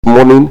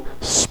Morning,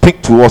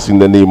 speak to us in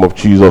the name of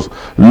Jesus.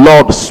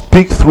 Lord,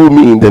 speak through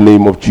me in the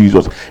name of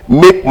Jesus.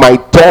 Make my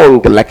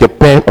tongue like a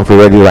pen of a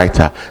ready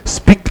writer.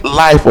 Speak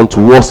life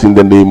unto us in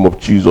the name of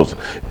Jesus.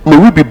 May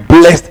we be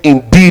blessed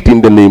indeed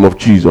in the name of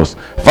Jesus.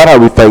 Father,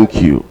 we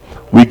thank you.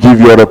 We give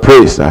you all the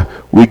praise.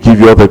 We give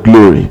you all the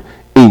glory.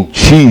 In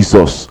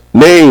Jesus'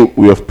 name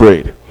we have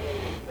prayed.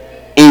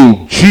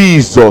 In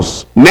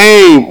Jesus'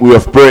 name we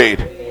have prayed.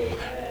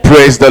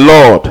 Praise the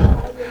Lord.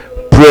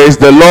 Praise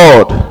the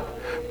Lord.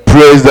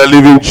 Praise the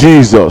living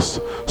Jesus.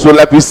 So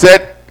like I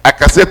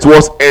said to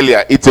us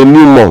earlier, it's a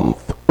new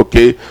month.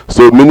 Okay,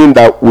 so meaning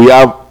that we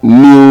have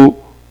new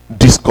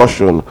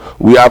discussion,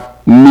 we have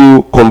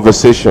new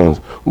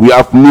conversations, we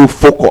have new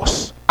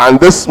focus. And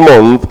this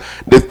month,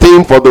 the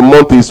theme for the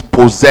month is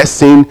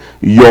possessing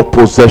your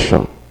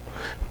possession.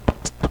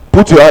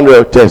 Put your hand on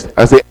your chest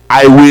and say,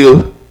 I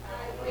will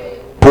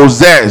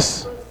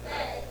possess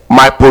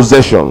my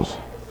possessions.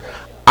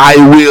 I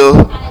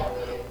will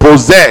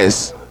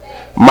possess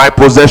my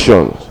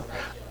possessions.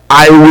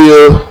 I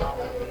will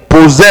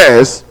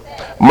possess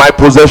my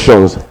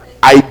possessions.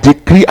 I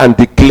decree and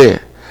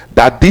declare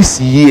that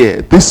this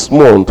year, this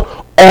month,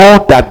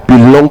 all that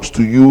belongs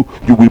to you,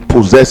 you will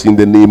possess in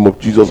the name of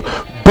Jesus.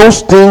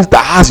 Those things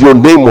that has your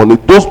name on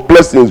it, those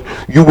blessings,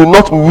 you will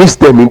not miss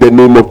them in the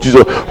name of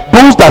Jesus.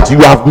 Those that you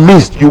have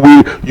missed, you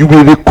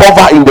will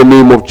recover in the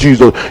name of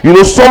Jesus. You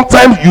know,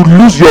 sometimes you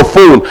lose your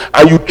phone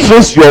and you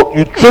trace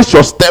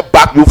your step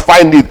back, you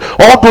find it.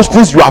 All those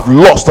things you have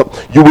lost,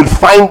 you will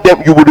find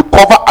them, you will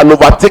recover and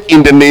overtake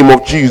in the name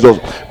of Jesus.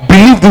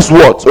 Believe these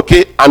words,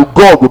 okay, and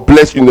God will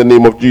bless you in the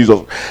name of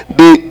Jesus.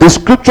 The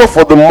scripture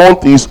for the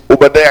month is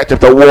Obadiah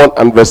chapter 1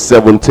 and verse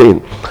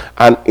 17.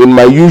 And in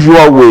my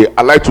usual way,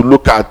 I like to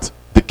look at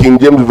the King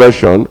James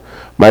version.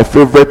 My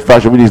favorite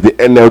version is the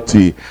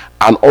NLT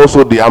and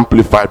also the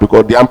Amplified,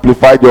 because the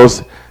Amplified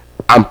just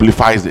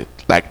amplifies it,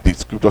 like the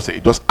scripture says.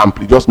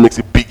 It just makes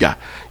it bigger,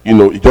 you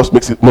know, it just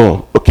makes it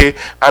more. Okay,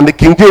 and the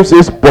King James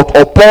says, but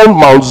upon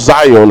Mount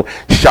Zion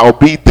shall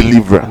be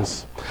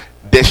deliverance,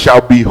 there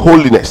shall be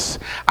holiness,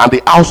 and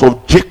the house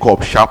of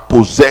Jacob shall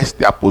possess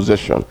their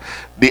possession.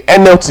 The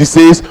NLT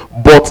says,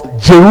 but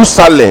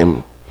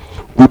Jerusalem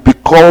will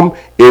become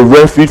a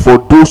refuge for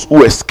those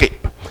who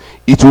escape.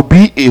 It will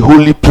be a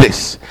holy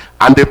place,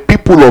 and the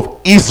people of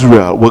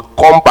Israel will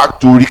come back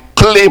to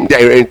reclaim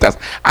their inheritance.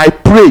 I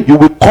pray you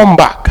will come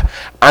back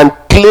and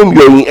claim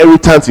your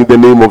inheritance in the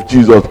name of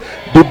Jesus.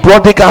 The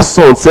prodigal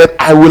son said,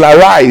 I will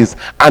arise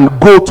and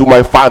go to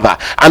my father,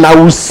 and I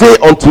will say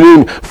unto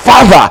him,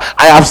 Father,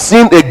 I have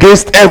sinned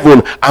against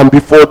heaven and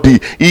before thee.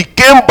 He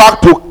came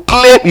back to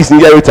claim his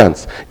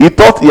inheritance. He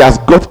thought he has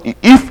got,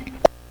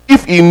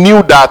 if he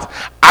knew that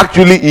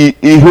actually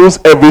he owns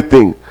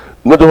everything,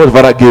 not what the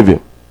father gave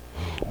him.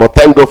 But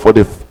thank God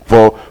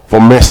for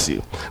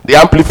mercy. The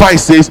Amplified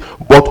says,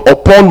 but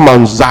upon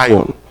Mount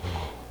Zion,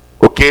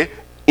 okay,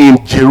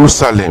 in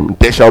Jerusalem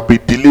there shall be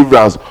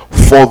deliverance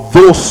for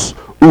those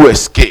who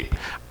escape,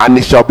 and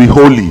it shall be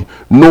holy,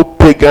 no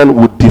pagan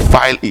would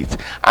defile it,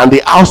 and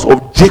the house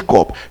of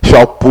Jacob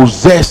shall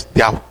possess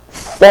their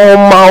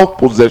former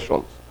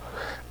possessions.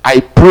 I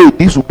pray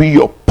this will be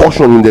your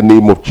portion in the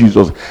name of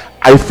Jesus.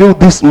 I feel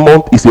this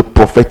month is a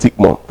prophetic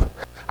month.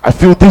 I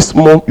feel this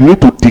month you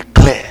need to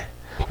declare.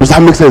 Does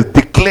that make sense?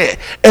 Declare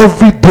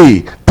every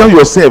day. Tell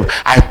yourself,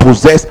 I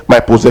possess my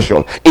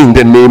possession in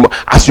the name.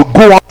 As you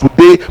go out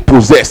today,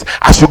 possess.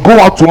 As you go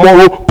out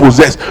tomorrow,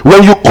 possess.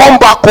 When you come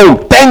back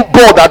home, thank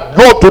God that,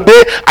 Lord,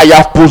 today I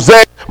have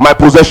possessed my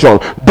possession.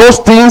 Those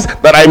things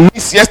that I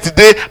missed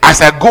yesterday,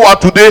 as I go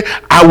out today,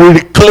 I will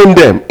reclaim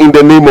them in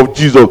the name of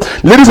Jesus.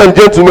 Ladies and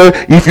gentlemen,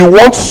 if you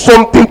want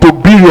something to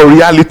be your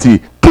reality,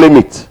 claim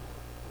it.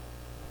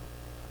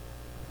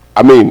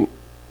 I mean,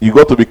 you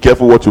got to be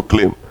careful what you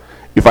claim.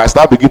 If I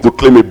start begin to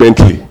claim a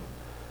Bentley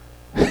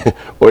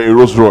or a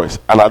Rolls Royce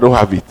and I don't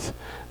have it,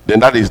 then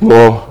that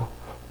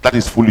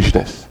is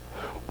foolishness.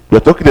 We're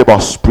talking about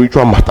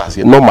spiritual matters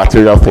here, not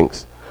material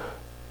things.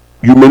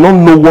 You may not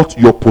know what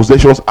your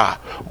possessions are,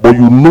 but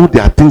you know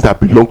there are things that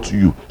belong to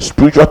you,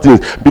 spiritual things,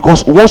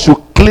 because once you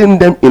claim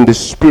them in the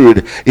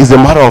spirit, it's a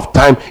matter of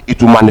time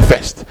it will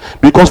manifest.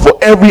 Because for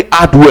every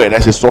hardware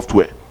there's a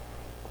software.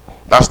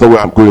 That's the way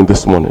I'm going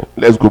this morning.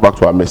 Let's go back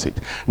to our message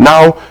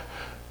now.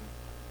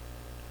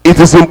 It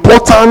is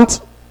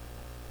important,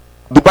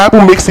 the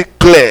Bible makes it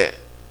clear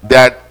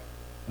that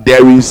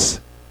there is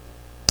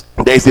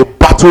a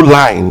battle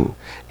line.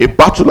 A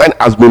battle line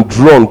has been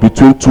drawn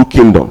between two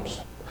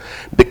kingdoms,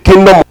 the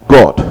kingdom of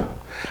God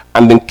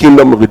and the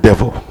kingdom of the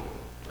devil.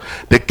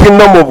 The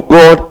kingdom of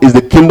God is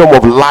the kingdom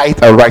of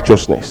light and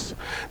righteousness.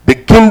 The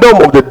kingdom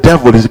of the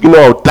devil is the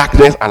kingdom of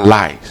darkness and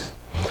lies.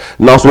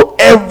 Now, so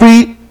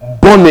every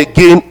born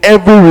again,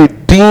 every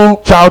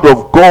redeemed child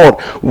of God,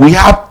 we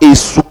have a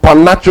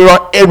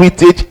supernatural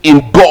heritage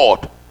in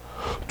God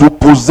to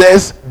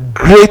possess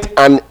great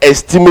and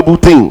estimable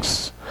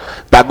things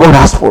that God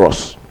has for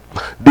us.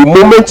 The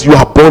moment you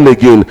are born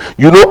again,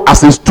 you know,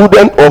 as a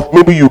student of,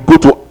 maybe you go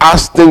to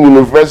Aston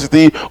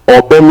University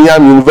or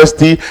Birmingham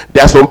University,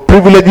 there are some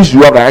privileges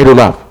you have that I don't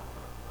have.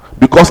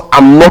 because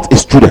I'm not a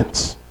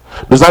student.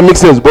 Does that make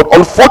sense? But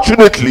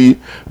unfortunately,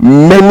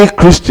 many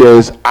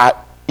Christians are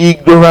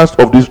ignorant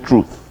of this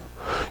truth.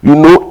 You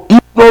know,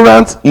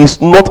 ignorance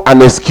is not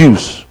an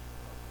excuse.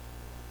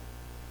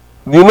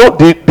 You know,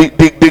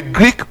 the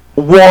Greek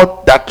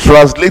word that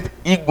translates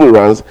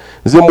ignorance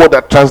is the word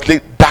that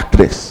translates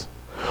darkness.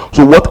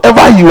 So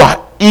whatever you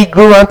are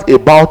ignorant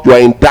about, you are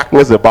in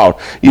darkness about.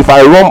 If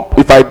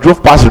I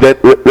drove past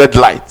red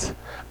light,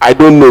 I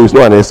don't know, it's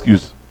not an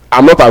excuse.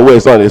 I'm not aware,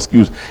 it's not an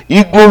excuse.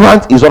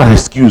 Ignorance is not an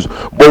excuse.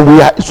 But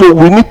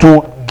we need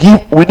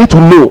to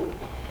know.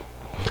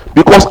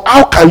 Because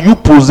how can you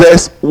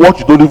possess what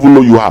you don't even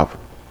know you have?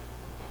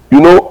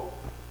 You know,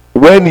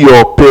 when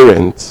your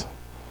parents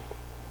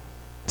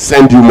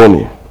send you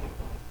money,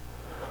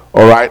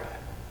 all right,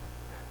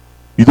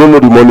 you don't know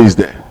the money is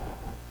there.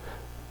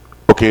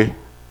 Okay,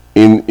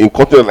 in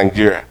country like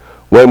Nigeria,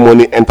 when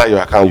money enter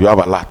your account, you have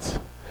a lot.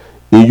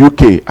 In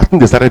UK, I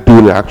think they started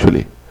doing it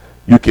actually.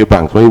 UK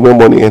banks, when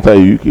money enter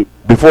your UK,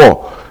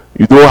 before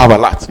you don't have a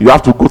lot, you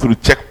have to go through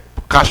the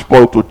cash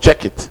point to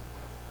check it.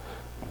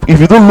 If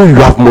you don't know you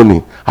have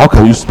money, how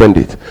can you spend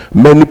it?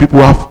 Many people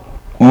have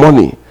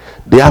money.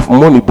 They have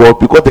money, but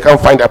because they can't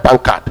find their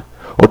bank card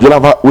or they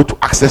don't have a way to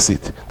access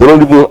it, they are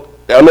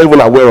not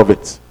even aware of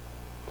it.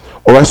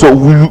 All right, so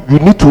you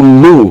need to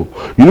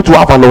know, you need to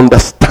have an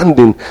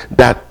understanding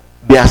that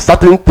there are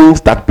certain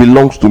things that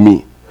belongs to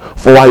me.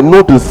 For I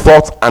know the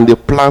thoughts and the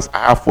plans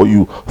I have for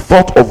you,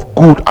 thought of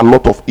good and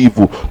not of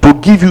evil, to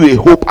give you a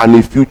hope and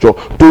a future,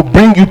 to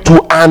bring you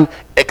to an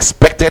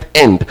expected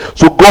end.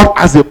 So God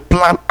has a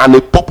plan and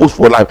a purpose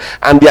for life,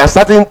 and there are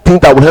certain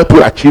things that will help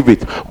you achieve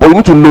it, but you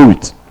need to know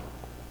it.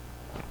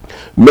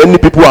 Many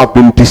people have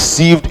been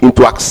deceived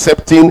into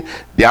accepting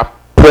their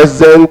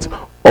present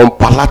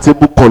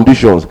unpalatable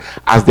conditions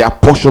as their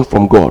portion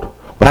from God,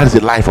 but that is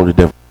a lie from the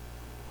devil.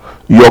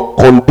 Your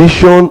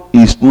condition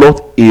is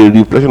not a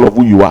reflection of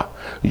who you are.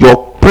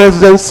 Your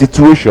present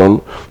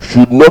situation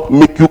should not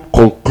make you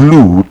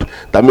conclude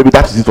that maybe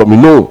that is it for me.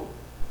 No,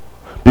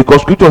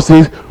 because scripture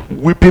says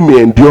weeping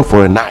may endure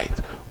for a night,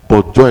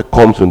 but joy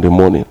comes in the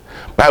morning.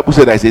 Bible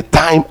says there is a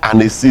time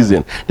and a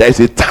season. There is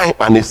a time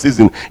and a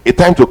season. A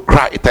time to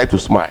cry, a time to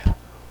smile,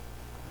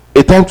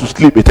 a time to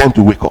sleep, a time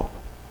to wake up.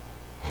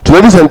 So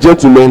ladies and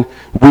gentlemen,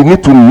 we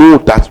need to know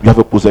that you have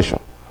a possession.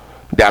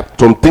 There are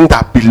some things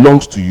that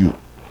belongs to you,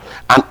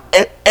 and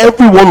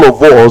every one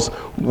of us,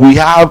 we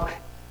have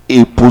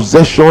a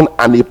possession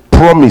and a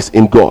promise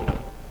in God.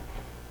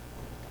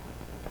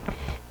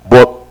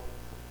 But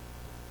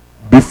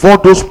before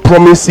those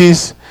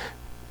promises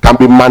can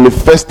be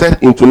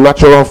manifested into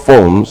natural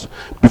forms,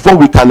 before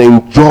we can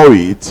enjoy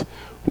it,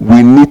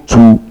 we need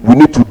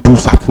to do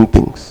certain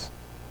things.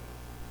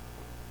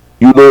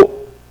 You know,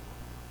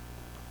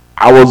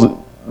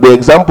 the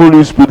example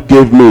the Spirit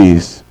gave me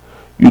is,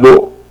 you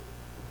know,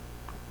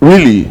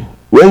 really,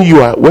 when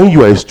you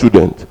are a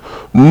student,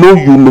 no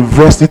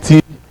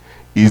university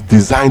is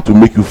designed to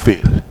make you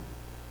fail.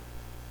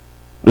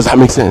 Does that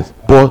make sense?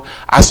 But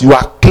as you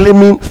are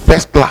claiming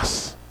first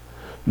class,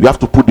 you have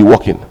to put the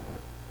work in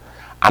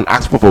and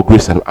ask for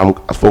grace and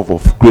ask for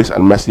grace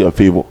and mercy and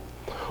favor.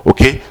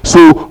 Okay,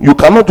 so you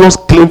cannot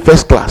just claim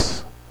first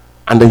class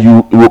and then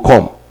you will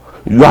come.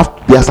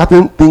 There are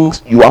certain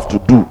things you have to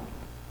do.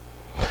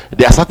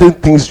 There are certain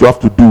things you have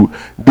to do.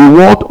 The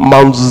word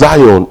Mount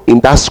Zion in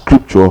that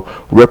scripture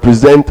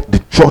represent the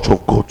church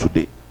of God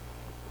today,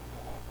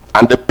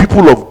 and the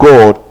people of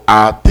God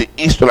are the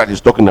Israelites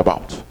he's talking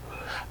about.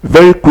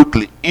 Very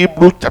quickly,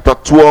 Hebrews chapter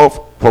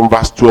 12 from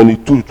verse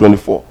 22 to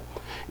 24.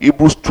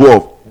 Hebrews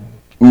 12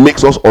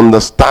 makes us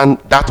understand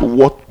that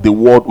what the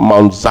word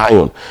Mount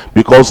Zion,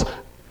 because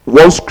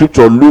one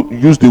scripture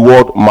used the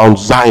word Mount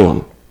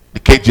Zion, the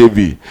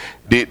KJV,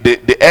 the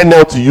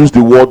NLT used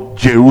the word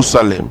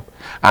Jerusalem,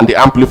 and the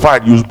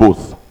Amplified use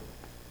both.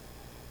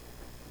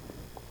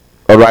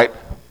 All right,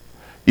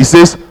 he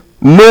says,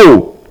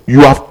 no, you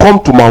have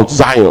come to Mount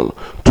Zion,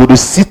 to the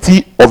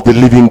city of the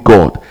living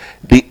God,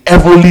 the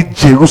heavenly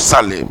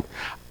Jerusalem,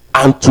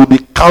 and to the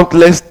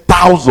countless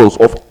thousands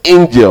of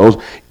angels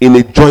in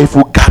a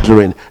joyful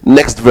gathering.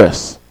 Next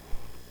verse.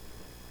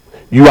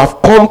 You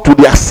have come to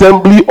the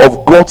assembly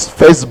of God's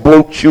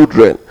firstborn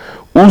children,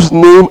 whose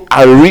names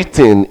are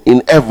written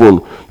in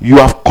heaven. You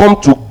have come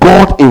to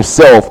God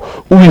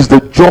himself, who is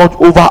the judge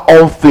over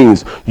all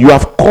things. You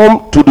have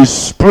come to the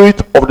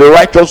Spirit of the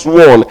righteous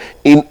one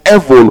in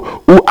heaven,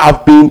 who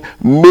have been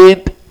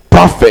made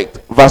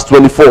perfect. Verse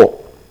 24.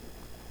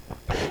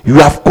 You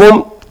have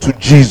come to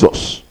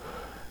Jesus,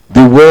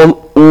 the one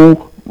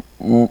who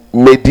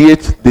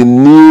mediates the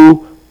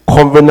new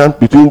covenant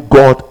between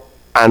God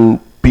and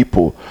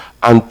people,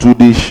 and to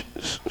the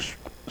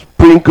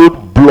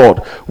sprinkled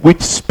blood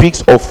which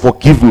speaks of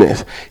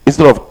forgiveness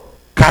instead of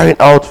crying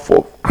out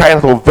for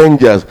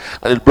vengeance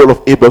and the blood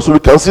of Abel. So we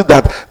can see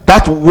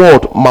that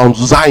word Mount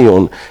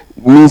Zion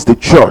means the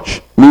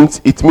church.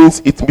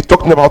 It's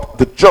talking about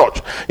the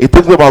church. It's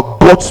talking about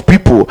God's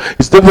people.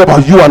 It's talking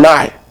about you and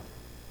I.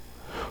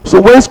 So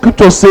when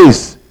scripture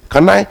says,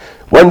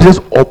 When he says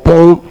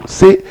upon,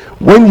 say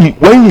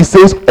when he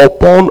says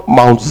upon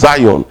Mount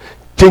Zion,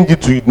 change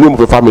it to the name of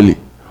the family.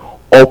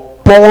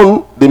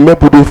 Upon the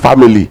Mepode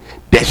family,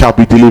 there shall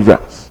be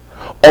deliverance.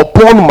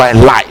 Upon my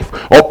life,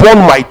 upon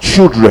my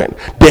children,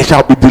 there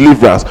shall be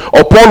deliverance.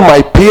 Upon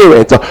my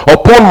parents,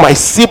 upon my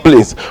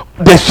siblings,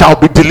 there shall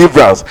be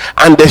deliverance,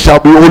 and there shall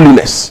be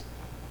holiness.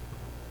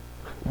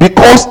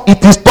 Because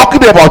it is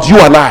talking about you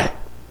and I.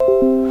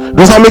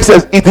 Does that make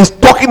sense? It is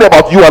talking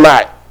about you and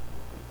I.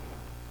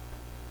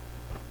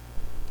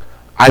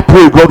 I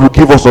pray God will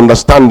give us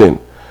understanding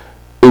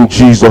in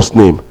Jesus'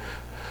 name.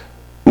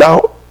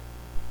 Now,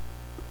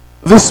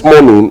 this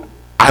morning,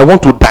 I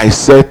want to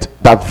dissect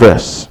that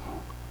verse,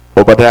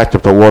 Obadiah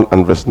chapter 1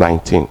 and verse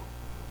 19.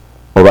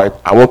 All right,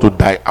 I want to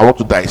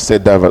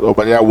dissect that verse,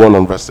 Obadiah 1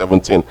 and verse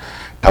 17.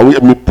 Can we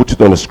let me put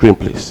it on the screen,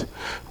 please?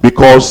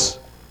 Because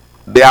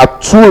there are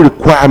two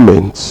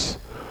requirements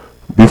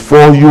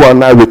before you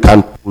and I we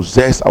can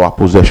possess our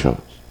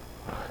possessions.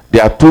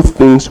 There are two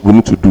things we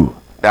need to do.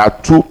 There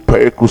are two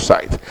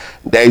prerequisites.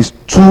 There is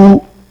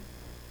two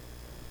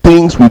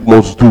things we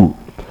must do.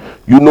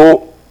 You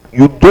know,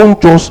 you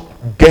don't just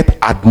get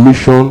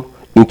admission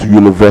into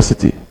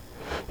university.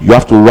 You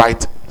have to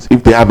write,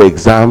 if they have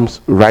exams,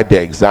 write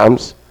their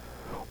exams,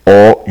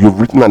 or you've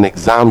written an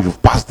exam,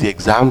 you've passed the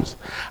exams,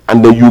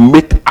 and then you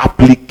make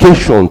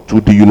application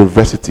to the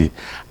university.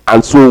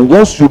 And so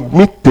once you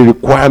meet the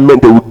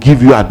requirement, they will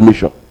give you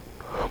admission.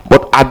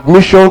 But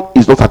admission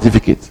is not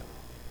certificate.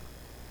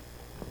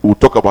 We'll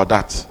talk about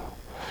that,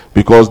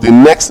 because the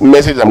next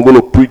message I'm going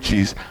to preach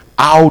is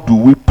how do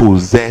we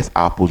possess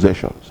our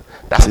possessions.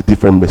 That's a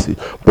different message.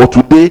 But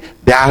today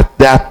there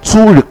are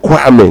two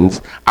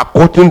requirements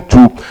according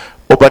to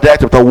Obadiah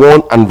chapter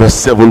 1 and verse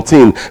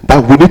 17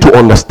 that we need to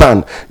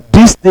understand.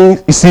 These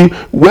things, you see,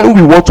 when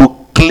we want to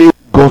claim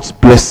God's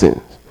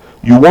blessings,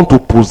 you want to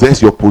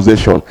possess your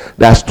possession,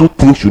 there's two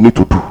things you need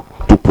to do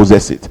to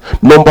possess it.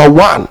 Number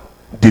one,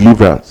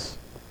 deliverance.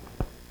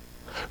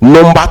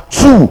 Number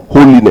two,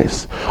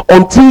 holiness.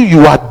 Until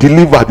you are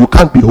delivered, you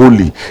can't be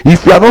holy.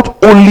 If you are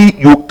not holy,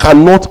 you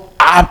cannot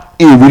have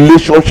a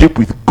relationship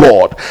with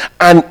God.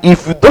 And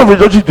if you don't have a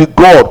relationship with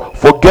God,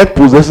 forget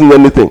possessing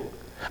anything.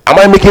 Am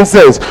I making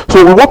sense?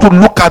 So we want to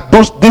look at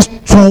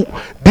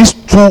these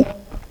two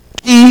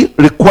key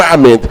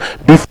requirements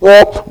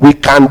before we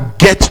can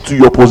get to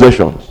your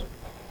possessions.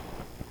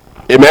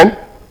 Amen.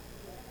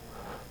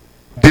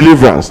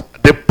 Deliverance.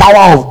 The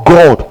power of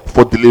God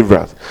for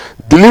deliverance.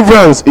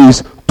 Deliverance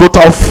is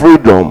total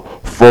freedom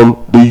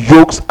from the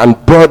yokes and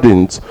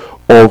burdens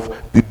of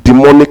the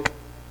demonic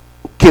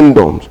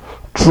kingdoms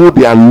through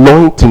the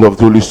anointing of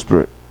the Holy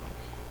Spirit.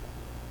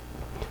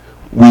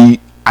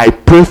 I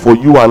pray for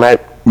you and I,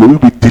 may we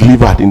be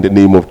delivered in the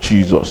name of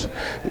Jesus.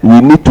 We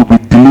need to be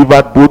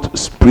delivered both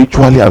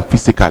spiritually and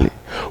physically.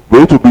 We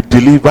need to be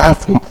delivered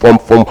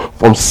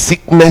from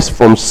sickness,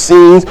 from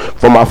sins,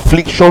 from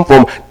affliction,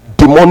 from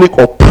demonic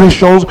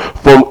oppressions,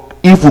 from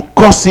evil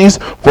curses,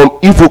 from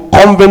evil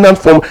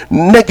covenants, from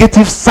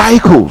negative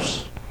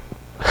cycles.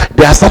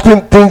 There are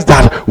certain things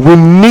that we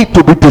need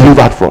to be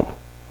delivered from.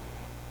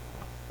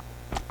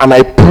 And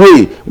I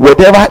pray,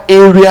 whatever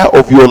area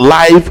of your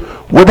life,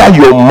 whether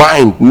your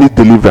mind needs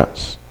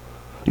deliverance,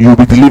 you will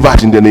be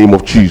delivered in the name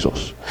of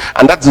Jesus.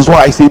 And that is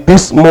why I say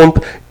this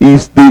month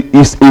is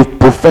a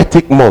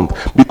prophetic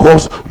month,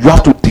 because you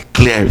have to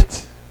declare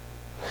it.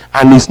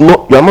 And it's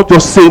not, you are not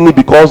just saying it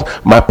because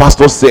my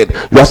pastor said.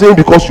 You are saying it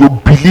because you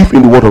believe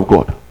in the word of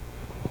God.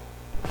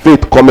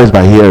 Faith comes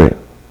by hearing.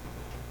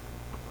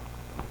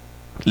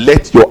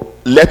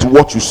 Let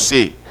what you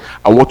say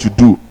and what you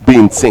do be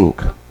in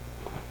sync.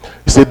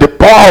 You see, the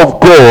power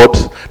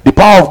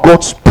of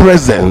God's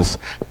presence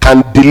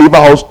can deliver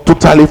us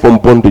totally from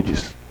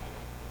bondages.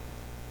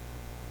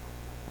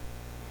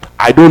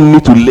 I don't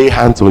need to lay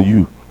hands on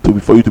you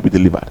for you to be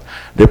delivered.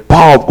 The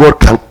power of God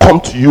can come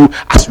to you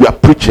as we are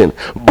preaching.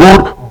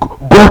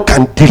 God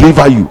can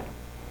deliver you.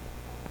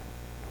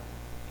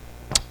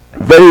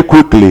 Very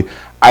quickly,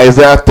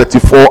 Isaiah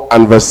 34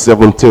 and verse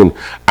 17.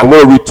 I'm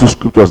going to read two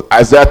scriptures.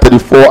 Isaiah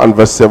 34 and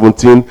verse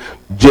 17,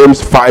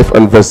 James 5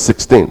 and verse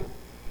 16.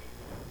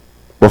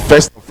 But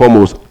first and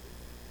foremost,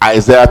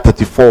 Isaiah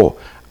 34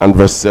 and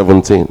verse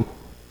 17.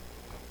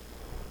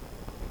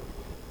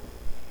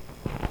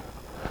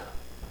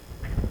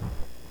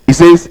 He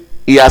says,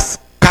 he has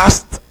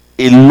cast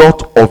a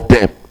lot of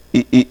them.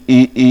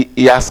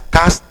 He has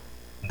cast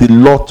the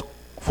lot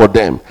for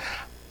them,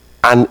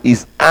 and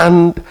his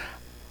hand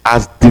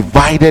has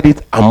divided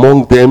it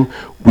among them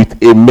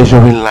with a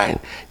measuring line.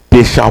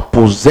 They shall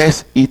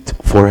possess it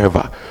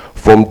forever.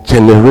 From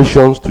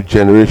generations to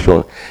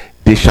generation,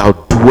 they shall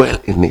dwell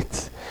in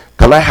it.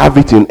 Can I have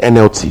it in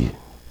NLT?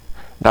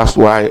 That's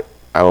why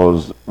I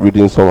was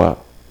reading somewhere.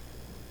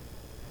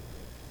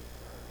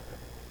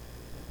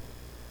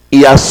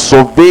 He has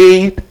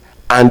surveyed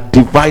and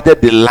divided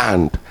the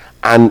land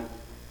and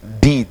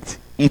did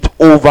it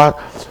over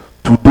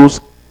to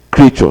those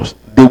creatures.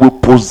 They will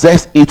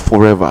possess it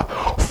forever.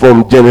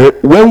 From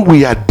when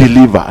we are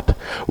delivered,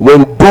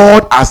 when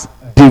God has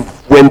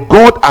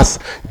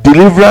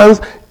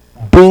deliverance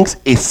brings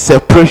a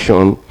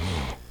separation.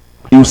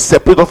 He will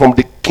separate us from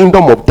the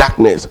kingdom of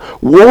darkness.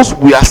 Once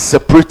we are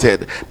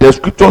separated, the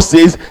scripture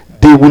says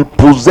they will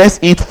possess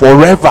it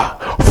forever,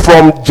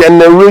 from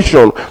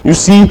generation. You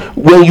see,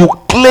 when you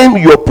claim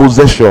your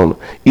possession,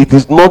 it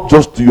is not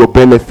just to your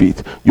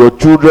benefit. Your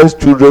children's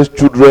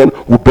children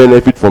will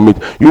benefit from it.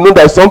 You know,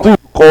 there's something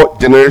called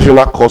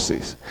generational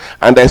curses,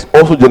 and there's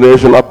also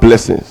generational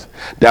blessings.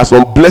 There are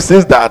some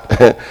blessings that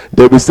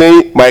they'll be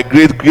saying, my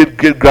great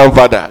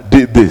grandfather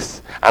did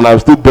this, and I'm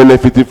still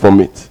benefiting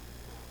from it.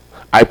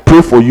 I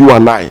pray for you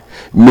and I.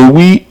 May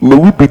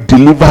we be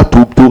delivered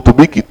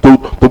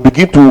to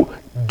begin to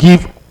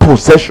give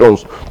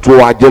possessions to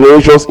our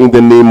generations in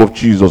the name of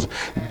Jesus.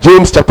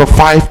 James chapter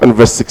 5 and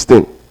verse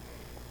 16.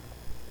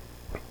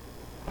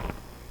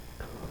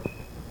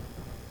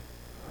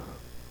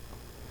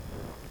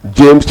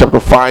 James chapter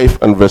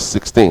 5 and verse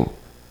 16.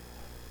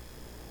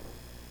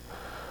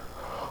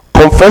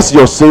 Confess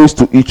your sins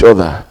to each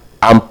other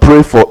and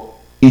pray for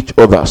each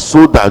other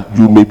so that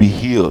you may be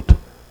healed.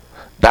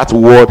 That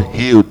word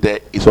healed there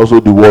is also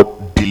the word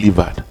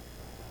delivered.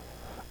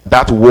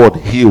 That word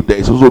healed there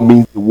is also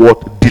means the word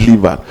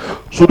delivered.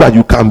 So that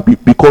you can be,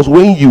 because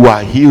when you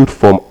are healed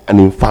from an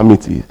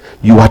infirmity,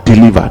 you are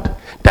delivered.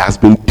 There has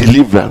been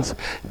deliverance.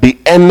 The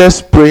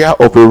earnest prayer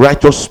of a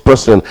righteous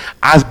person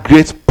has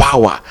great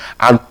power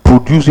and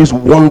produces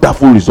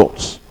wonderful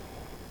results.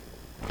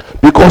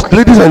 Because,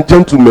 ladies and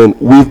gentlemen,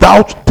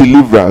 without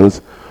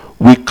deliverance,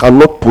 we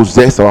cannot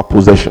possess our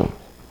possession.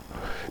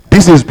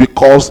 This is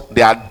because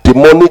there are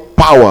demonic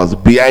powers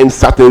behind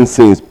certain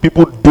sins.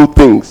 People do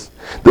things,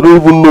 they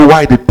don't even know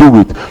why they do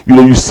it. You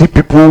know, you see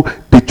people,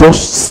 they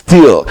just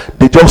steal,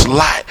 they just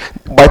lie.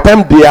 By the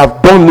time they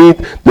have done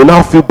it, they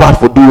now feel bad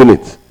for doing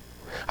it.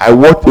 I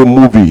watched a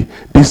movie.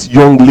 This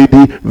young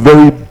lady,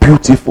 very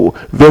beautiful,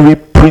 very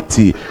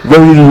pretty,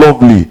 very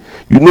lovely.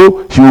 You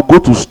know, she will go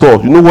to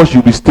stores. You know what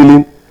she'll be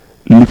stealing?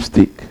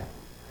 Lipstick.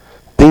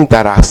 Things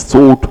that are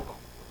sold,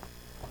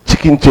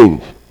 chicken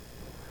change.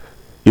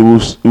 It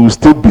will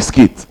steal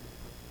biscuit.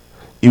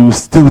 It will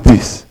steal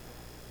this.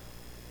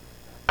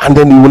 And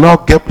then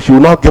she will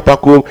now get back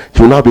home.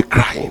 She will now be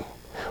crying.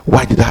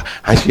 Why did I?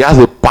 And she has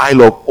a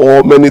pile of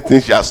all many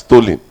things she has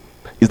stolen.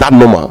 Is that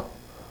normal?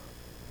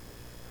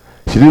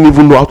 She didn't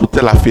even know how to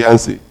tell her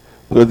fiancé.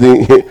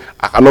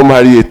 I cannot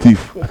marry a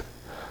thief.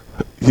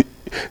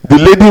 The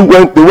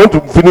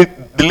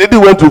lady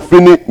went to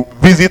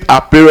visit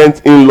her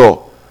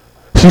parents-in-law.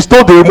 She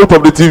stole the remote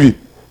of the TV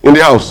in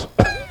the house.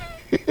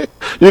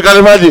 You can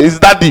imagine, it's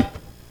that deep.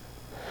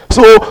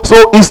 So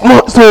it's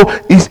not, so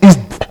it's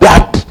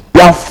that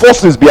there are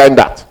forces behind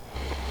that.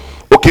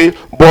 Okay,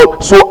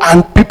 but so,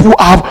 and people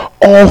have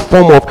all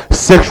form of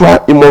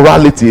sexual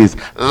immoralities,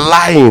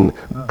 lying,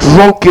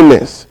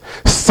 drunkenness,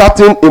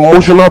 certain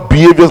emotional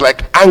behaviors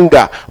like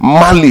anger,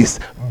 malice,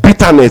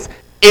 bitterness,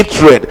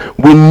 hatred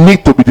will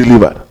need to be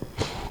delivered.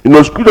 You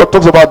know, scripture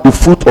talks about the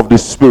fruit of the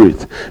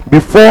spirit.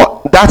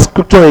 Before that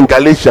scripture in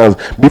Galatians,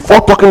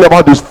 before talking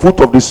about this fruit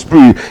of the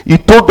spirit, he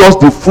told us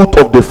the fruit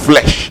of the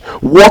flesh,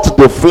 what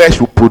the flesh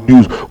will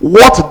produce.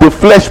 What the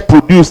flesh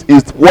produces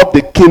is what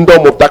the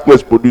kingdom of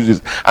darkness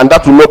produces, and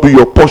that will not be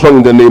your portion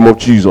in the name of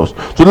Jesus.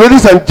 So,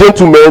 ladies and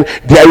gentlemen,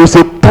 there is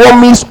a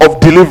promise of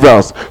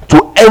deliverance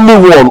to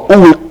anyone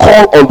who will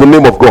call on the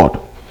name of God.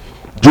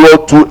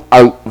 Joel 2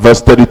 and verse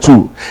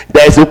 32.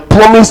 There is a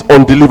promise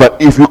on deliverance.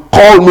 If you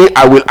call me,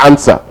 I will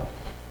answer.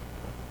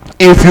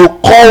 If you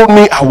call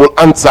me, I will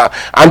answer.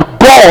 And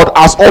God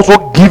has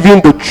also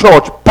given the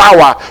church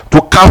power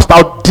to cast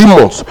out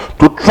demons,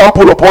 to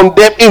trample upon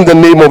them in the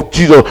name of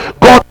Jesus.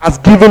 God has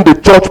given the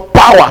church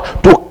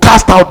power to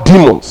cast out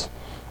demons.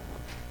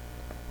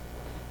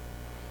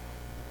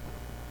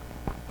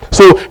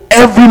 So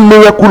every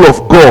miracle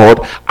of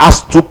God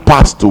has two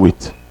parts to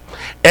it.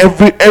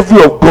 Every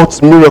of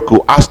God's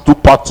miracle has two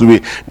parts to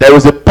it. There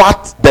is a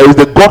part, there is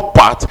the God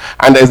part,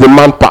 and there is the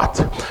man part.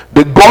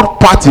 The God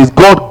part is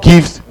God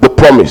gives the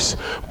promise,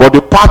 but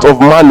the part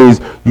of man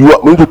is you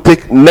are going to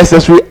take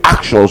necessary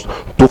actions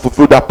to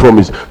fulfill that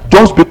promise.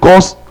 Just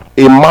because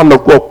a man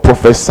of God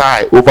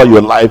prophesy over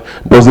your life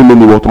doesn't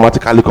mean it will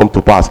automatically come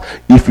to pass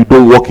if you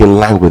don't walk in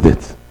line with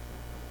it.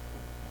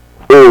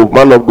 Oh,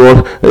 man of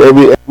God,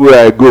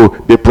 everywhere I go,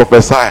 they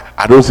prophesy.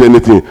 I don't say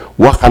anything.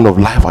 What kind of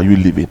life are you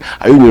living?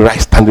 Are you in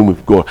right standing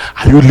with God?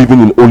 Are you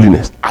living in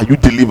holiness? Are you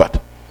delivered?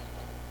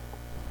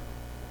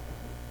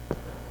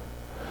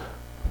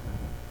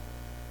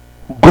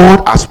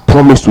 God has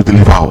promised to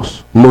deliver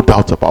us, no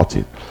doubt about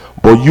it.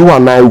 But you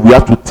and I, we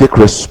have to take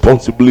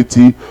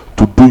responsibility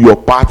to do your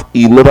part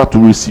in order to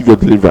receive your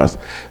deliverance.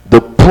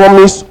 The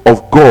promise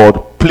of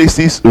God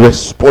places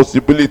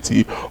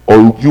responsibility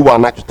on you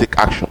and I to take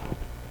action.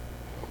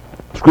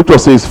 Scripture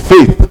says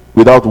faith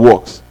without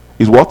works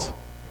is what?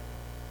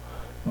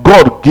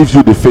 God gives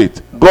you the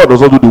faith. God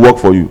does not do the work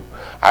for you.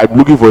 I'm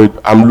looking for it.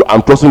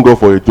 I'm trusting God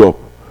for a job.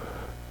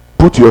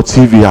 Put your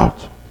TV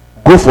out.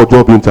 Go for a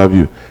job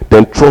interview.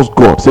 Then trust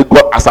God. Say,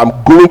 God, as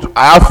I'm going to,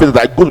 I have faith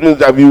that I go to the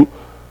interview,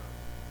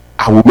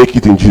 I will make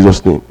it in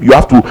Jesus' name. You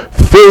have to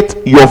faith.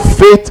 Your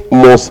faith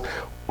must,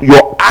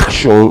 your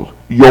action,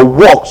 your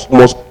works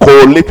must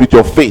correlate with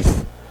your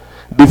faith.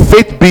 The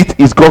faith bit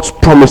is God's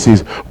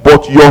promises,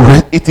 but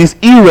it is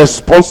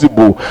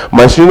irresponsible.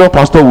 My senior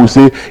pastor will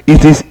say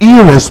it is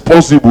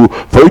irresponsible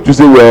for you to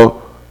say,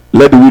 well,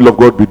 let the will of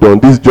God be done.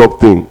 This job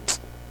thing,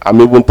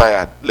 I'm even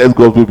tired. Let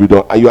God's will be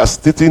done. And you are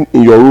sitting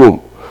in your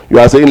room. You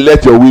are saying,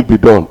 let your will be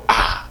done.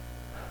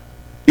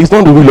 It's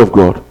not the will of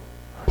God.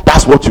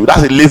 That's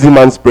a lazy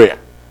man's prayer.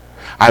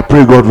 I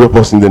pray God help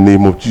us in the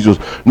name of Jesus.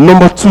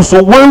 Number 2,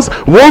 so once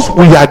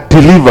we are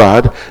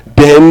delivered,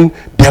 then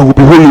there will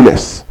be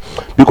holiness.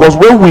 Because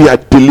when we are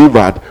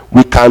delivered,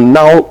 we can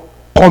now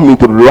come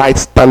into the right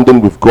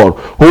standing with God.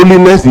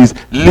 Holiness is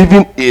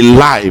living a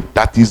life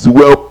that is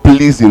well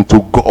pleasing to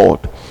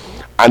God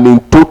and in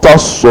total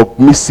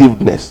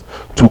submissiveness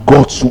to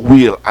God's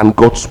will and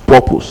God's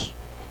purpose.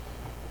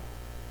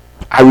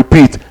 I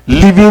repeat,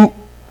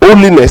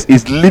 holiness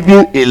is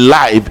living a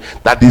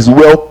life that is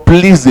well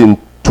pleasing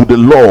to the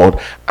Lord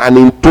and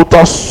in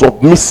total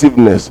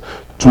submissiveness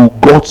to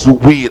God's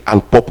will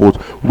and purpose.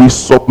 We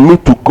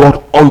submit to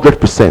God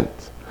 100%.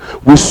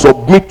 We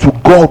submit to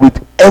God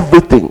with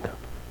everything.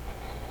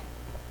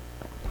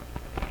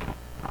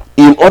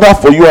 In order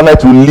for you and I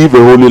to live a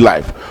holy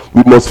life,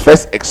 we must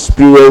first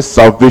experience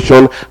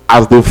salvation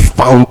as the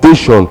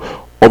foundation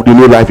of the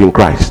new life in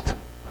Christ.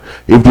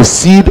 If the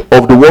seed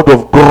of the word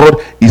of God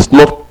is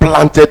not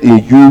planted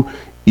in you,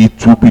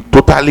 it will be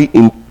totally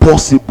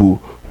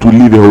impossible to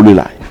live a holy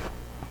life.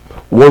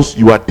 Once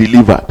you are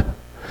delivered,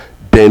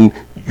 then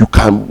you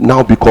can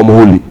now become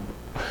holy.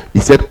 He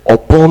said,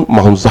 upon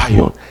Mount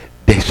Zion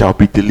there shall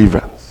be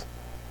deliverance,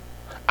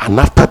 and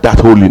after that,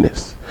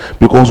 holiness.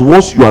 Because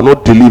once you are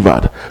not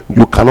delivered,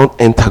 you cannot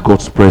enter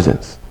God's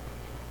presence.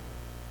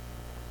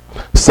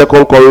 2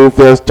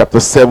 Corinthians chapter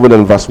 7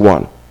 and verse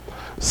 1.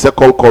 2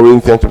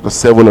 Corinthians chapter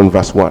 7 and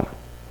verse 1.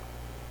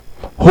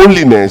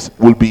 Holiness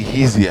will be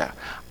easier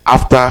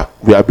after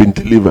we have been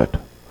delivered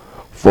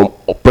from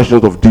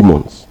oppressions of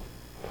demons.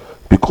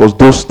 Because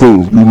those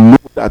things, you know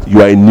that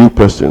you are a new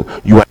person,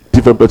 you are a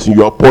different person,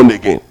 you are born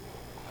again.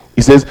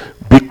 He says,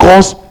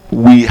 because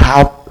we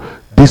have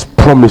these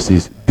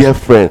promises, dear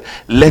friend,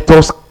 let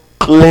us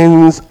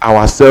cleanse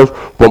ourselves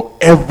from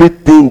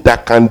everything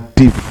that can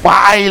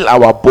defile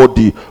our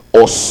body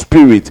or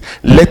spirit.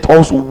 Let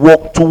us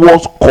walk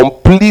towards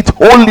complete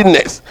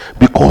holiness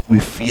because we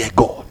fear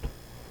God.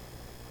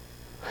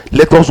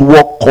 Let us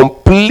walk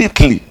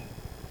complete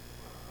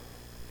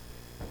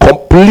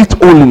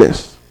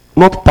holiness,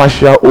 not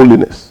partial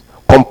holiness,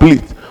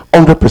 complete,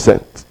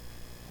 100%.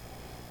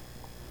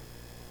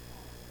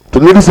 So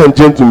ladies and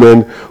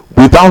gentlemen,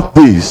 without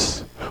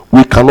this,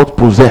 we cannot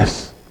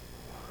possess.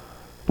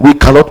 We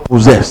cannot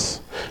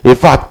possess. In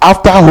fact,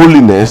 after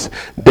holiness,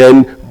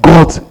 then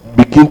God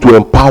begin to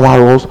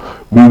empower us.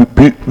 We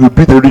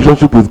build a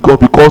relationship with God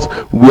because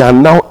we are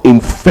now in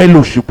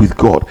fellowship with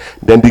God.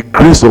 Then the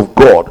grace of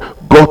God,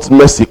 God's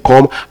mercy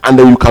come, and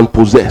then you can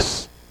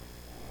possess.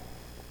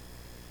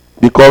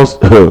 Because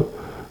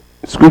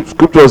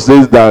scripture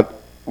says that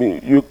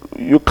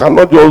you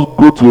cannot just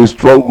go to a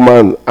strong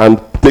man and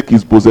take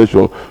his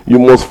possession. You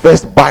must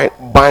first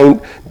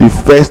bind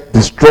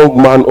the strong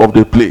man of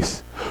the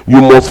place. You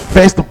must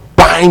first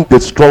bind the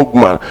strong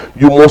man.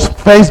 You must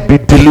first be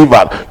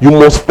delivered. You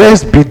must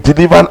first be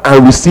delivered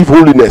and receive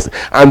holiness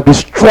and be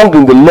strong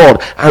in the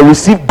Lord and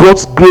receive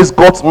God's grace,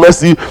 God's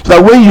mercy, so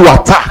that when you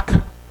attack,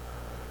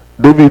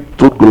 David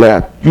told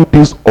Goliath, you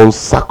this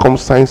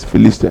uncircumcised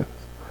Philistine.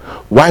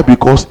 Why?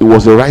 Because it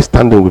was a right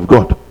standing with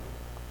God.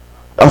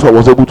 That's why I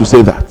was able to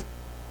say that.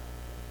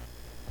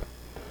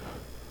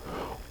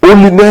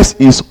 Holiness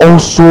is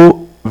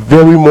also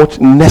very much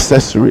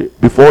necessary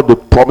before the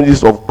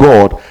promises of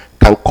God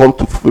can come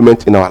to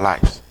fulfillment in our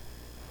lives,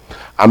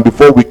 and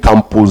before we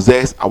can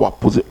possess our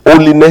possession.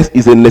 Holiness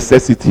is a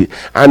necessity,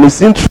 and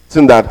it's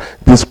interesting that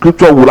the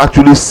scripture will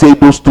actually say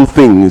those two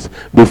things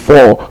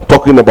before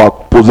talking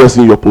about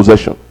possessing your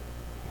possession.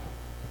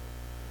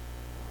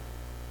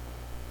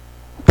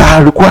 There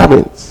are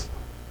requirements.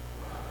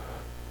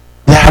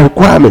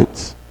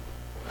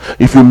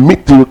 If you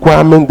meet the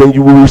requirement, then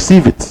you will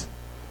receive it.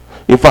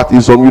 In fact,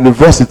 in some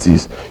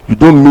universities, you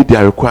don't meet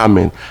their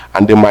requirement,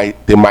 and they might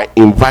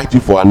invite you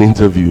for an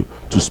interview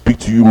to speak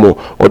to you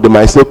more, or they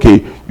might say,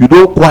 okay, you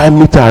don't quite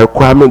meet our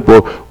requirement,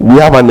 but we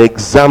have an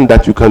exam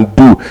that you can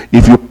do.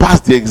 If you pass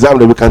the exam,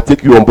 then we can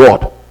take you on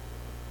board.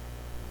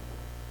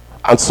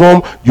 And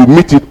some, you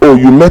meet it,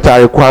 you met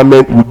our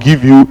requirement, we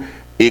give you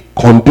a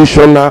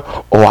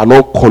conditional or an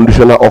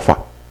unconditional offer.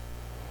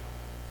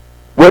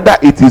 Whether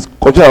it is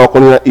conditional or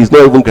conditional is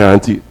not even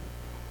guaranteed.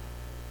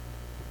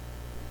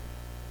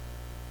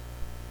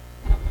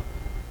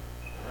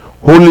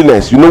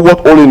 Holiness, you know what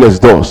holiness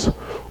does?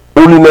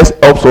 Holiness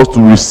helps us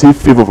to receive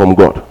favor from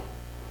God,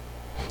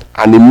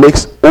 and it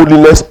makes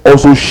holiness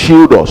also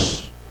shield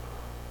us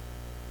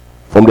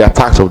from the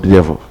attacks of the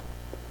devil,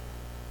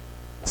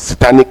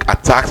 satanic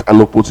attacks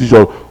and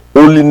opposition.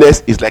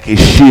 Holiness is like a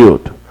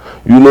shield.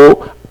 You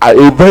know,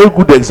 a very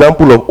good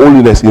example of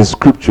holiness in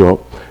scripture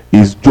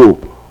is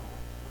Job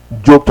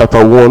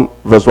chapter 1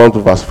 verse 1 to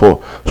verse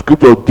 4.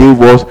 Scripture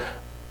gave us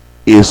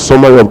a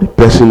summary of the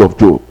person of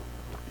Job.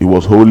 He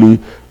was holy.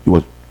 He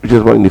was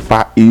richest man in the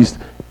Far East.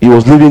 He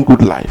was living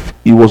good life.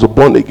 He was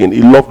born again.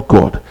 He loved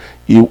God.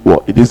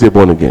 It is a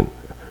born again.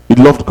 He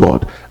loved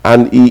God,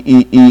 and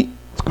he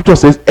Scripture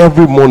says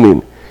every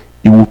morning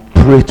he will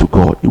pray to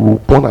God. He will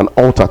burn an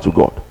altar to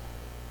God.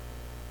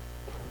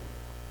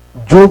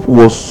 Job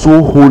was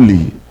so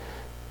holy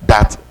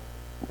that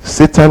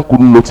Satan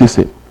couldn't notice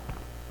him.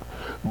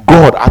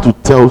 God had to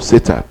tell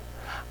Satan,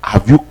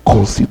 have you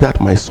considered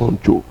my son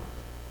Job?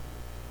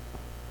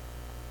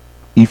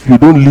 If you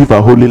don't live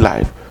a holy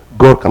life,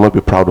 God cannot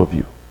be proud of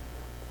you.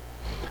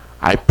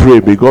 I pray,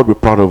 may God be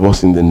proud of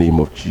us in the name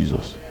of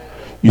Jesus.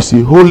 You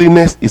see,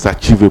 holiness is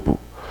achievable,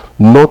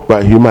 not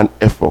by human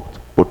effort,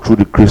 but through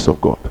the grace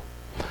of God.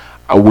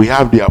 And we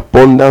have the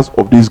abundance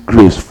of this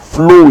grace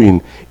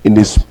flowing in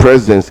his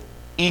presence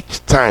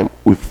each time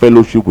we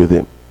fellowship with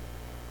him.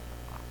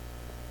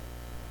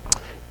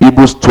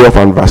 Hebrews 12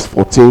 and verse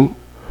 14,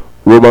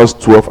 Romans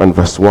 12 and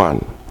verse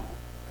 1.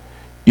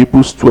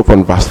 Hebrews 12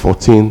 and verse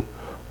 14,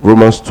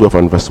 Romans 12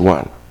 and verse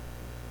 1.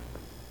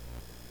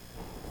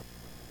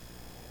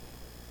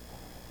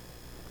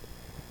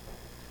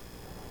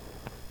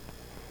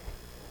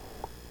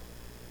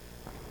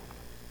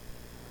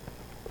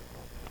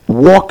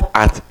 Walk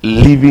at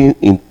living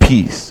in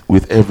peace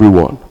with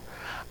everyone,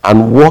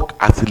 and walk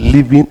at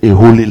living a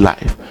holy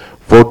life.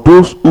 For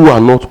those who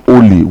are not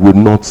holy will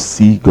not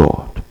see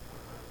God.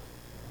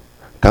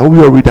 Can we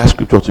all read that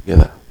scripture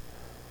together?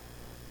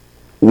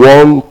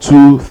 1,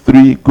 2,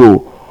 3,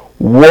 go.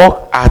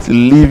 Walk at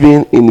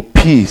living in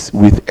peace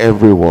with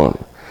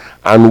everyone,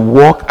 and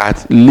walk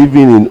at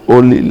living in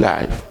holy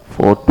life.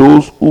 For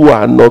those who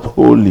are not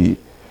holy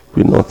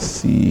will not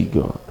see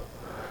God.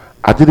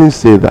 I didn't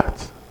say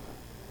that.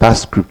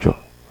 That's scripture.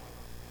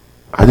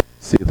 I didn't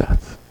say that.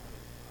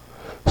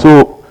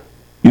 So,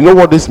 you know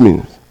what this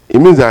means? It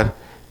means that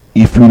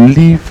if you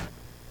live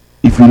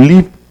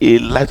a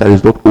life that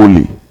is not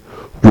holy,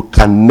 you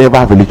can never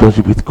have a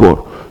relationship with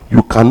God.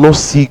 You cannot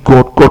see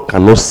God. God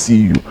cannot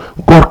see you.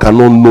 God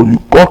cannot know you.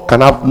 God can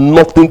have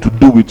nothing to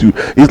do with you.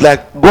 It's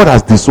like God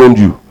has disowned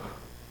you.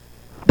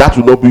 That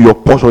will not be your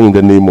portion in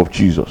the name of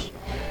Jesus.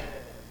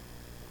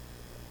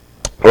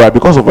 All right,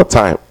 because of our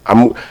time,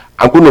 I'm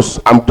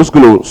just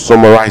going to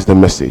summarize the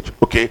message.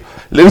 Okay,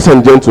 ladies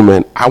and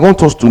gentlemen, I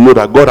want us to know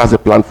that God has a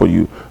plan for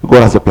you.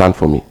 God has a plan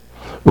for me.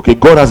 Okay,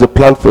 God has a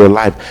plan for your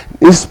life.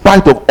 In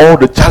spite of all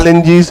the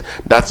challenges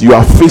that you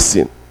are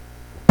facing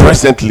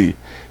presently,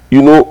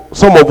 you know,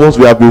 some of us,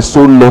 we have been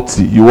so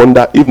naughty. You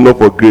wonder, if not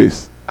for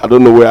grace, I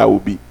don't know where I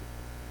would be.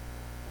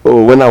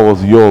 Oh, when I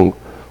was young,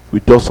 we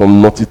did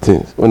some naughty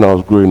things when I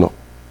was growing up.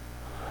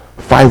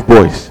 5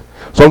 boys.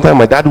 Sometimes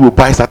my dad will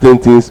buy certain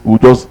things, we'll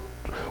test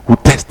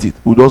it.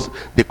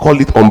 They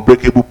call it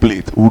unbreakable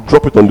plate. We'll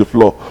drop it on the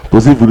floor to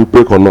see if it will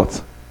break or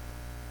not.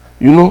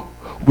 You know,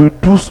 we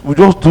just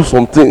do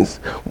some things.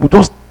 We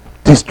just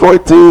destroy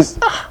things.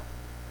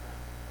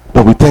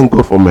 But we thank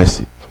God for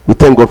mercy. We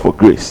thank God for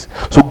grace.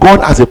 So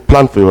God has a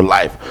plan for your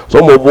life.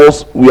 Some of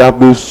us, we have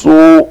been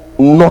so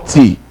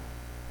naughty.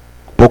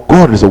 But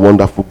God is a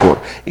wonderful God.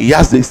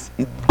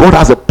 God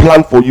has a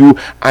plan for you,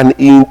 and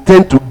He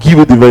intends to give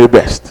you the very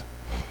best.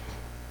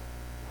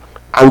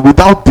 And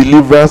without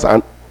deliverance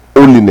and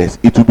holiness,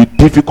 it will be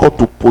difficult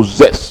to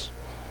possess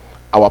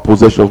our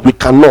possessions. We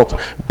cannot,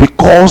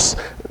 because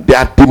there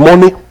are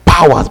demonic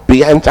powers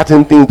behind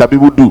certain things that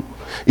people do.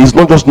 It's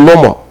not just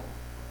normal.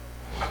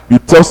 You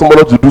tell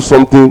somebody to do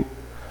something,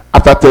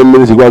 after 10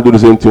 minutes you go and do the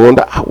same thing. You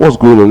wonder, what's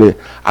going on here?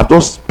 I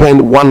just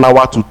spent 1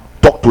 hour to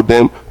talk to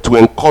them, to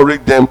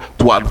encourage them,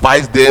 to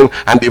advise them,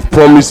 and they've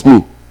promised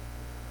me.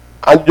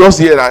 And just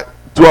hear that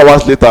 2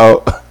 hours later,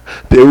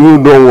 they will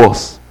know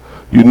worse.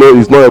 You know,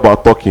 it's not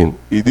about talking.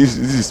 This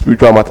is a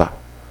spiritual matter.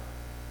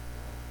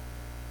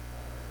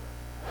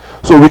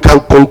 So we can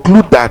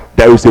conclude that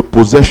there is a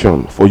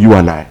possession for you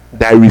and I.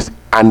 There is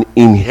an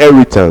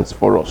inheritance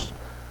for us.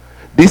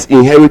 This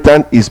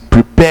inheritance is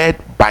prepared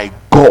by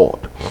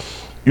God.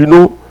 You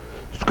know,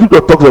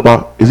 Scripture talks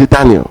about, is it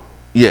Daniel?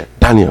 Yeah,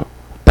 Daniel.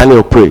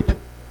 Daniel prayed.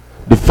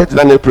 The first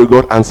Daniel prayed,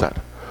 God answered.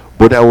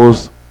 But there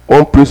was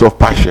one prince of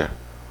Persia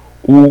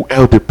who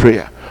held the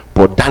prayer.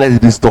 But Daniel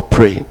didn't stop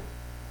praying.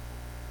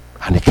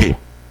 And he came.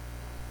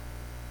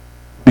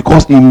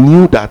 Because he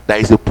knew that there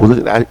is a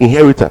possession, an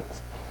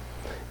inheritance.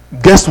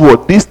 Guess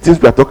what? These things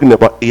we are talking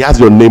about, it has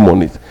your name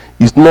on it.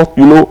 It's not,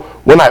 you know,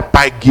 when I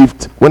buy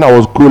gift, when I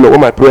was growing up,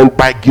 when my parents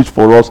buy gifts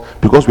for us,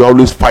 because we're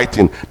always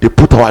fighting, they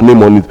put our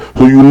name on it.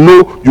 So you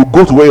know, you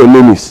go to where your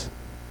name is.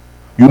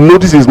 You know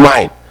this is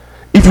mine.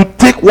 If you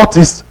take what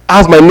has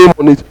my name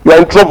on it, you are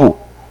in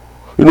trouble.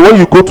 You know, when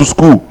you go to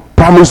school,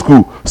 primary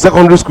school,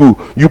 secondary school,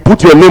 you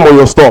put your name on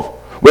your stuff.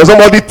 When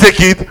somebody take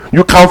it,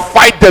 you can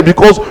fight them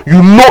because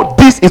you know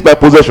this is my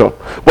possession.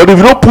 But if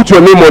you don't put your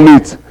name on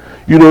it,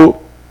 you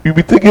know, you'll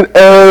be thinking,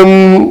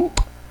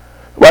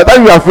 by the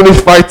time you have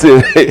finished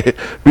fighting,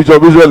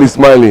 Bishop Israel is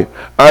smiling,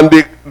 and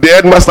the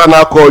headmaster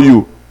now call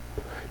you.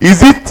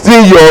 Is it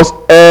still yours?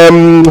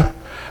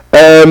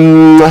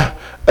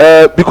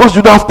 Because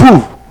you don't have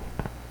proof.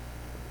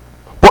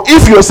 But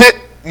if you say,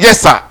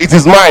 yes sir, it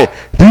is mine.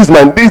 This is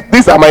mine.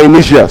 These are my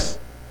initials.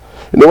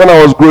 You know, when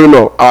I was growing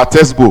up, our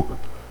textbook,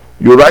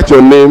 you write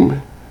your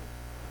name.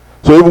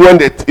 So even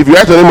when if you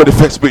write your name on the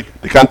first page,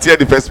 they can tear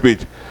the first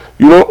page.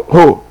 You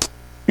know,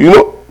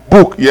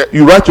 book, yeah,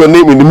 you write your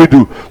name in the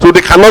middle, so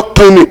they cannot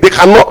clean it. They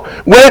cannot.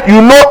 When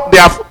you know they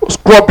have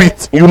scrubbed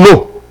it, you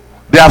know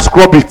they have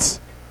scrubbed it.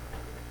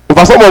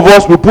 For some of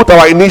us, we put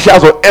our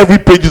initials on every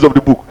pages of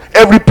the book,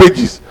 every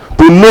pages,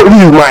 to know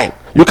who is mine.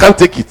 You can't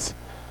take it.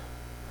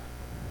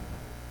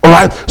 All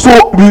right.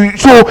 So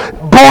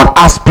God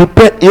has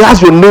prepared. He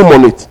has your name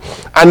on it,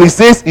 and He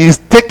says He is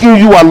taking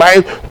you and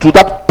I to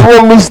that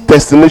promised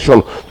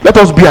destination. Let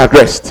us be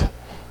addressed.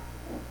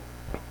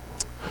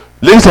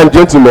 Ladies and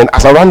gentlemen,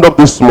 as I round up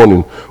this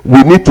morning,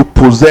 we need to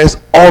possess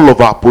all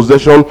of our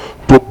possession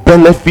to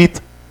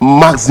benefit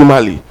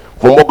maximally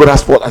from what God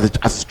has for us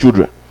as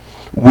children.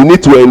 We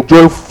need to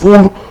enjoy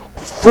full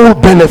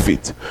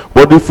benefit.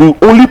 But if we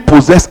only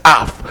possess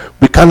half,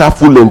 we can't have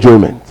full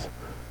enjoyment.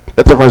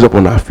 Let us rise up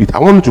on our feet. I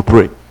want you to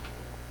pray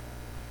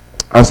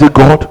and say,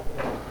 God,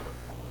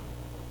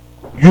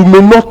 you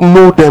may not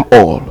know them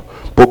all,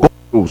 but God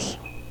knows.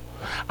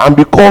 And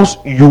because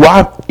you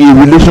have a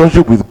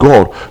relationship with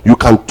God, you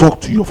can talk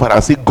to your Father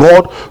and say,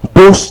 God,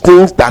 those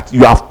things that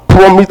you have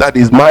promised that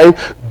is mine,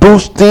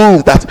 those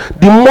things that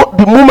the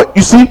moment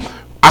you see,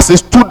 as a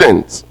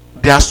student,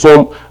 there are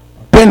some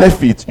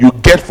benefits you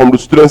get from the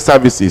student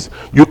services.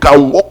 You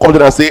can walk on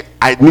there and say,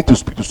 I need to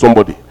speak to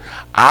somebody.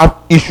 I have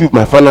issues with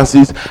my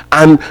finances,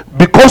 and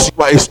because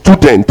you are a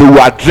student, they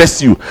will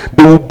address you.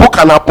 They will book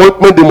an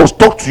appointment. They must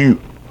talk to you.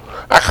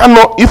 I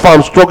cannot, if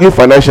I'm struggling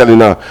financially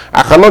now,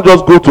 I cannot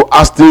just go to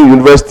Aston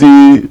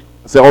University,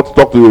 say I want to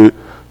talk to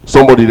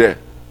somebody there.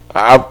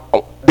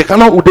 They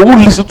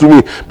won't listen to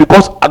me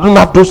because I don't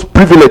have those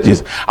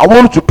privileges. I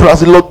want you to pray and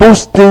say, Lord,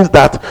 those things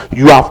that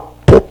you have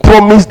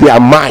promised, they are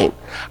mine.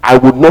 I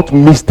would not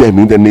miss them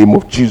in the name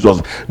of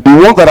Jesus.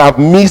 The ones that I've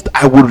missed,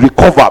 I will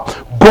recover.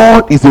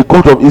 God is a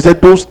God of, He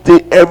said, those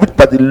things, everything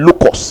that the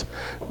locusts,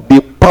 the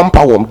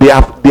pamper worm, they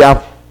have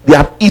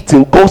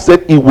eaten. God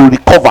said He will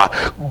recover.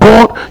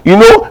 God, you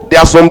know, there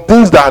are some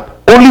things that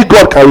only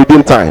God can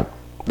redeem time.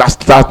 That's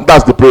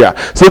the prayer.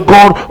 Say,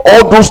 God,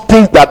 all those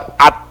things that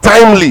are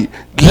timely,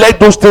 let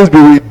those things be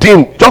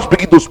redeemed. Just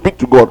begin to speak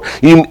to God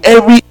in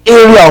every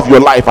area of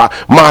your life. I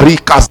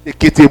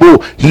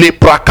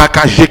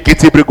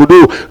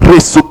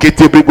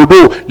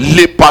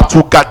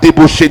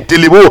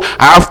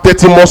have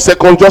 30 more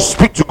seconds. Just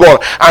speak to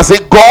God and say,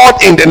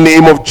 God, in the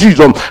name of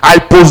Jesus, I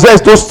possess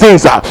those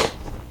things.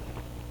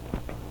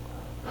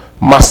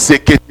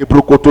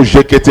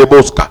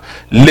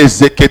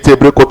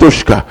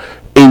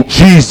 In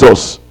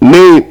Jesus'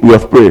 name we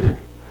have prayed.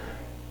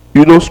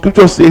 You know,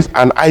 scripture says,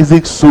 and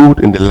Isaac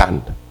sowed in the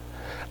land,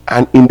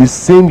 and in the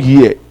same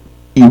year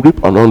he reaped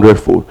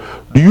 100-fold.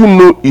 Do you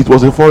know it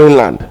was a foreign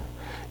land?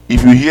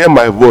 If you hear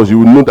my voice, you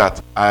will know that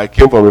I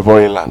came from a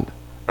foreign land,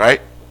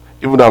 right?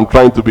 Even though I'm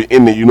trying to be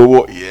in it, you know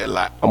what? Yeah,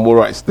 like I'm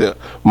alright still.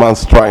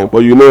 Man's trying, but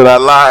you know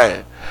that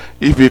lie.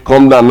 If you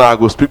come down now, I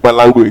go speak my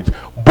language.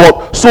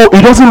 But so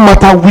it doesn't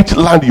matter which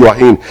land you are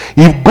in.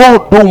 If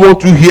God don't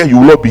want you here, you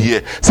will not be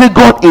here. Say,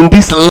 God, in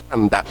this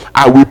land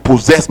I will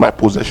possess my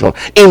possession.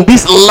 In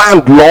this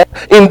land, Lord,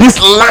 in this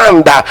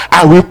land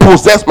I will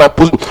possess my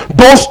possession.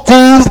 Those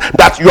things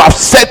that you have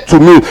said to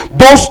me,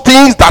 those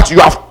things that you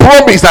have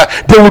promised,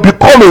 that they will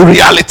become a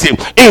reality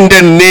in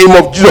the name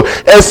of Jesus.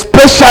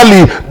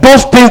 Especially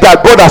those things that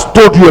God has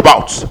told you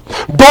about,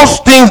 those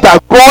things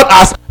that God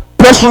has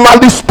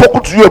personally spoken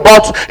to you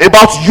about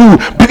you,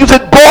 because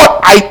God,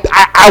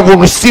 I will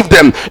receive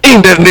them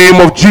in the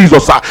name of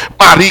Jesus.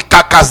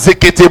 Marika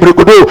kazekete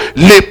bregodo,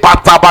 le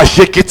pataba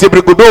jekete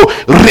bregodo,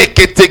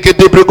 rekete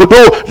gede bregodo,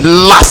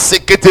 la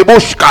sekete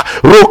boshka,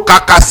 roka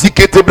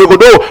kazekete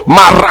bregodo,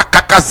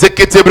 maraka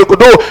kazekete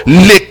bregodo,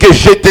 leke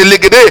jete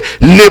legede,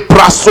 le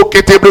praso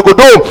kete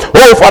bregodo.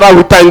 Oh Father,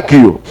 we thank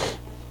you.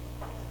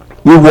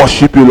 We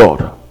worship you,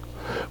 Lord.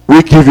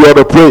 We give you all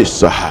the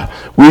praise.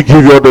 We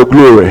give you all the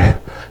glory.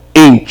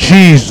 In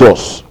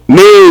Jesus'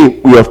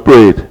 name we have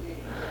prayed.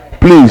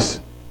 Please